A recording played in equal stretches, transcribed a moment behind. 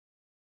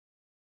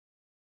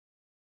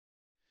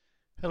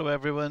Hello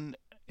everyone.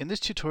 In this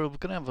tutorial we're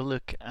going to have a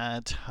look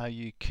at how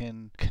you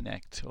can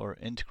connect or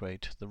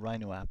integrate the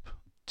Rhino app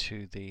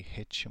to the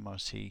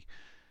HMRC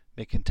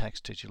Making Tax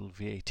Digital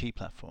VAT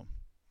platform.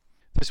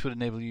 This would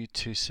enable you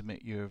to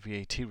submit your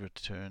VAT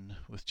return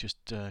with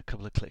just a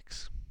couple of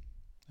clicks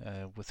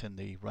within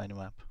the Rhino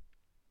app.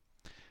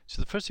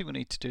 So the first thing we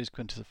need to do is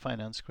go into the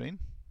Finance screen,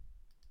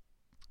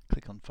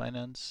 click on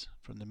Finance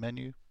from the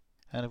menu,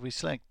 and if we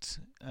select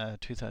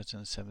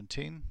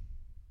 2017,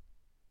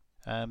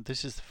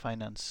 this is the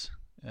Finance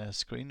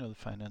screen or the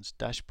Finance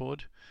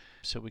dashboard.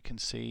 So we can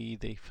see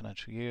the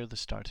financial year, the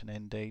start and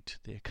end date,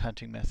 the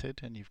accounting method,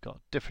 and you've got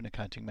different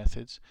accounting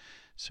methods.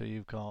 So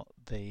you've got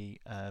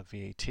the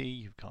VAT,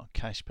 you've got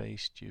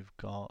cash-based, you've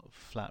got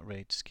flat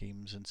rate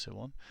schemes, and so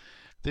on.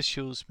 This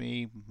shows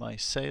me my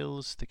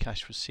sales, the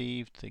cash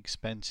received, the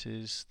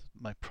expenses,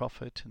 my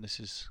profit, and this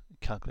is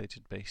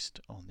calculated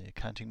based on the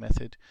accounting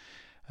method.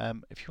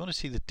 If you want to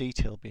see the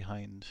detail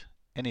behind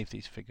any of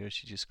these figures,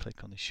 you just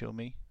click on the Show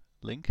Me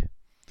link,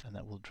 and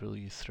that will drill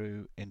you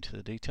through into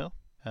the detail.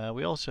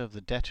 We also have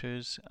the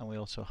debtors, and we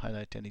also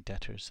highlight any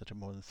debtors that are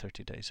more than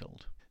 30 days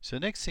old. So the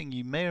next thing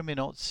you may or may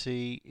not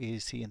see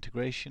is the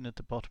integration at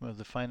the bottom of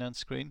the Finance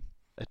screen.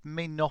 It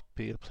may not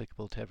be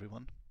applicable to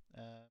everyone.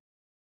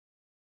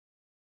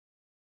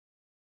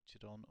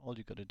 All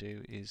you've got to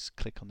do is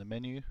click on the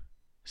menu,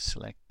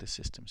 select the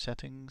system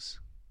settings,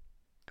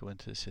 go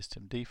into the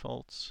system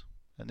defaults,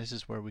 and this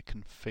is where we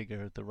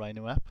configure the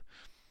Rhino app,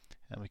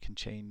 and we can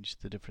change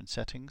the different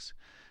settings.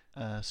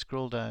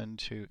 Scroll down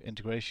to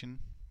integration,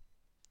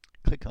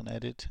 click on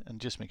edit, and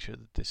just make sure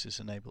that this is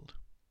enabled.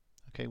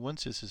 Okay,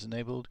 once this is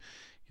enabled,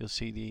 you'll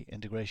see the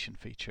integration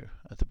feature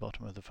at the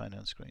bottom of the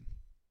Finance screen.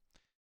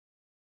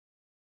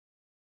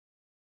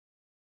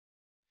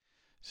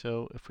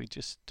 So if we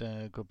just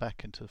go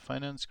back into the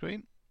Finance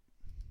screen,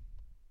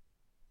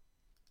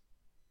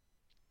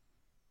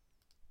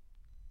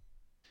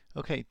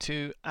 okay,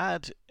 to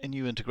add a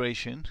new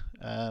integration,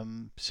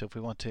 so if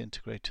we want to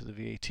integrate to the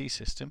VAT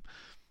system,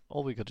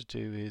 all we've got to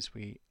do is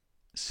we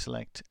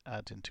select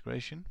Add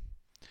Integration,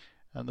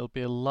 and there'll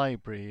be a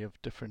library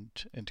of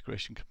different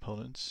integration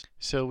components.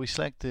 So we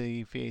select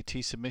the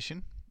VAT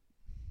submission,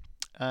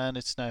 and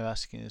it's now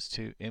asking us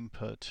to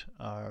input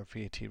our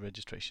VAT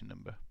registration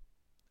number.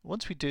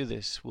 Once we do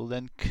this, we'll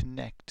then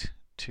connect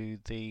to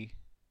the,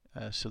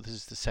 so this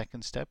is the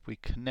second step, we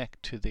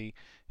connect to the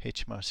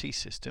HMRC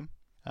system.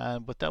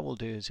 And what that will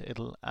do is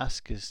it'll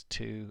ask us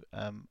to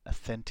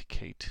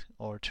authenticate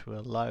or to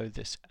allow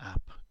this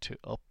app to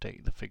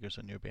update the figures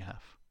on your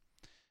behalf.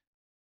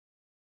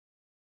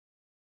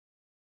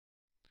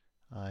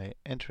 I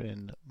enter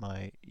in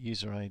my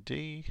user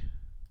ID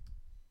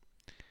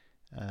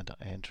and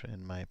I enter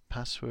in my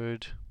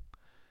password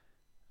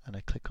and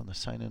I click on the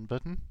sign in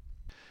button.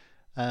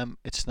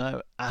 It's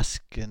now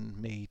asking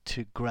me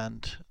to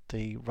grant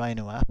the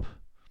Rhino app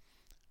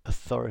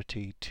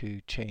authority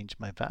to change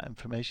my VAT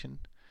information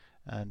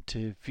and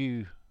to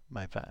view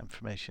my VAT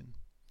information.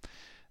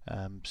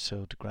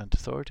 So to grant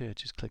authority, I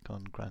just click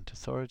on Grant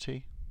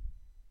Authority.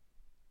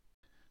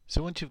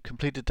 So once you've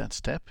completed that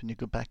step and you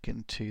go back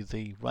into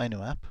the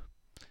Rhino app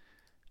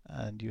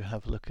and you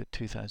have a look at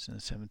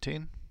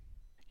 2017,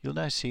 you'll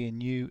now see a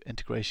new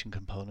integration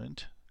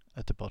component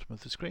at the bottom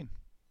of the screen.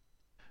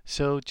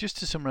 So just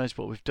to summarize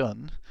what we've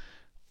done,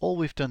 all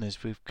we've done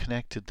is we've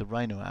connected the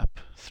Rhino app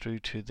through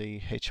to the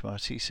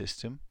HMRC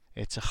system.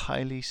 It's a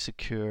highly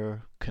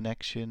secure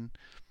connection.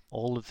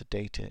 All of the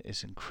data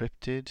is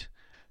encrypted.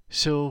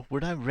 So we're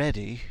now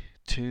ready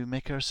to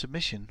make our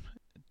submission.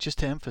 Just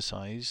to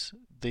emphasize,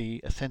 the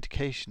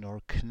authentication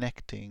or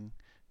connecting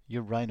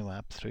your Rhino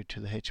app through to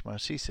the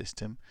HMRC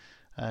system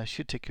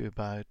should take you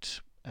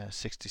about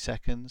 60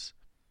 seconds,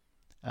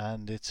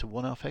 and it's a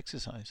one-off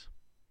exercise.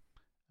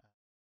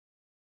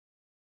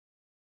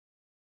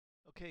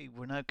 Okay,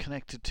 we're now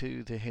connected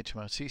to the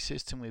HMRC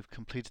system. We've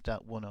completed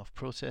that one-off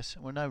process,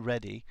 and we're now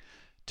ready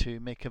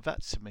to make a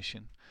VAT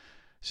submission.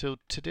 So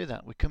to do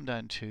that, we come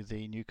down to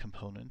the new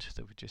component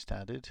that we just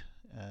added,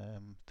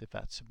 the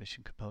VAT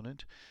submission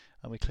component,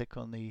 and we click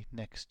on the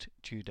next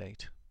due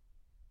date.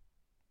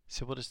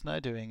 So what it's now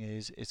doing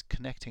is it's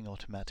connecting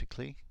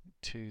automatically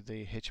to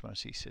the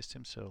HMRC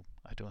system, so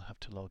I don't have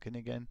to log in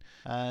again,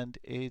 and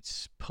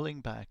it's pulling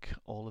back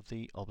all of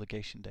the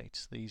obligation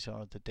dates. These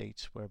are the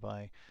dates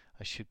whereby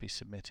I should be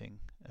submitting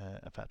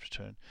a VAT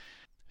return.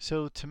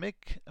 So to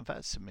make a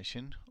VAT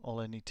submission, all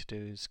I need to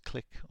do is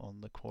click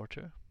on the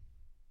quarter.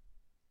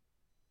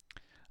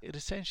 It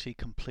essentially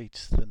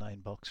completes the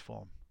 9-box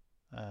form,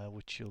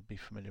 which you'll be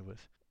familiar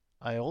with.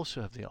 I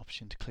also have the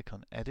option to click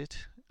on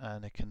Edit,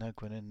 and I can now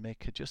go in and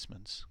make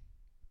adjustments.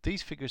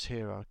 These figures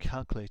here are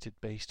calculated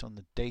based on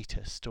the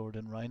data stored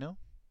in Rhino,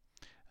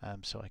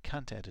 so I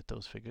can't edit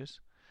those figures.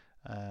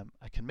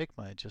 I can make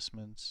my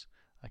adjustments.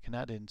 I can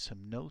add in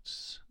some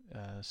notes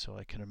so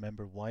I can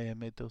remember why I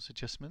made those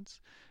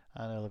adjustments,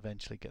 and I'll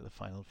eventually get the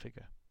final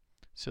figure.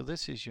 So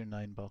this is your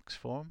 9-box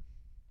form.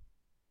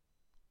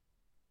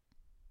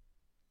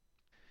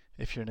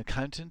 If you're an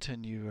accountant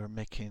and you are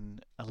making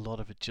a lot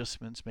of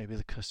adjustments, maybe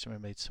the customer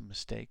made some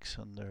mistakes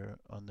on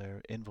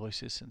their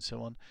invoices and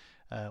so on,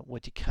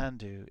 what you can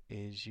do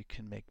is you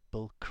can make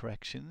bulk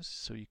corrections.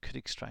 So you could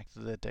extract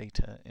the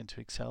data into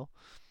Excel,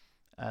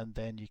 and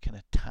then you can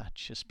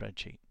attach a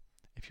spreadsheet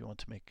if you want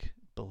to make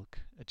bulk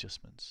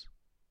adjustments.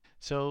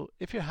 So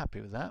if you're happy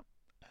with that,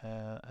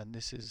 and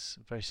this is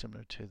very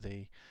similar to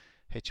the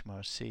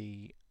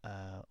HMRC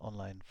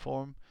online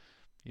form,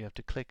 you have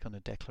to click on a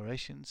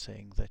declaration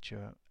saying that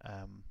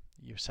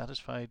you're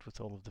satisfied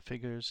with all of the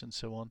figures and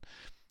so on,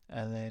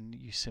 and then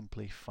you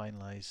simply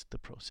finalize the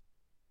process.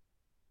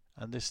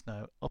 And this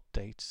now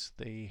updates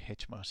the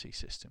HMRC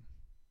system,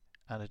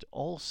 and it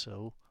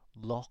also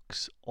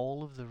locks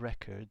all of the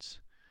records,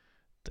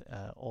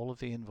 all of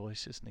the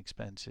invoices and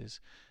expenses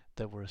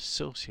that were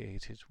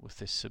associated with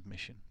this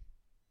submission.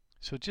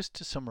 So just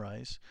to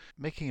summarize,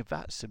 making a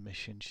VAT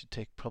submission should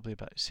take probably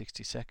about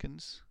 60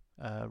 seconds.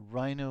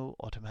 Rhino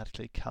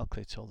automatically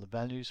calculates all the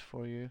values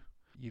for you.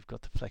 You've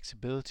got the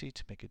flexibility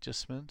to make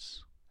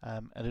adjustments.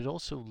 And it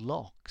also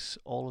locks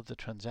all of the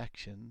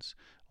transactions,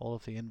 all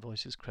of the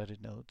invoices,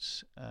 credit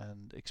notes,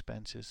 and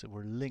expenses that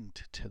were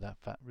linked to that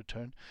VAT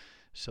return,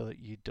 so that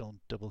you don't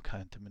double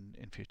count them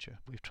in future.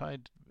 We've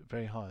tried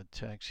very hard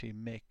to actually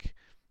make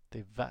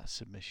the VAT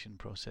submission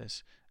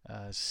process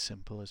as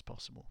simple as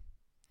possible.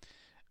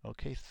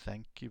 Okay,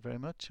 thank you very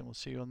much, and we'll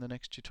see you on the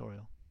next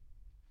tutorial.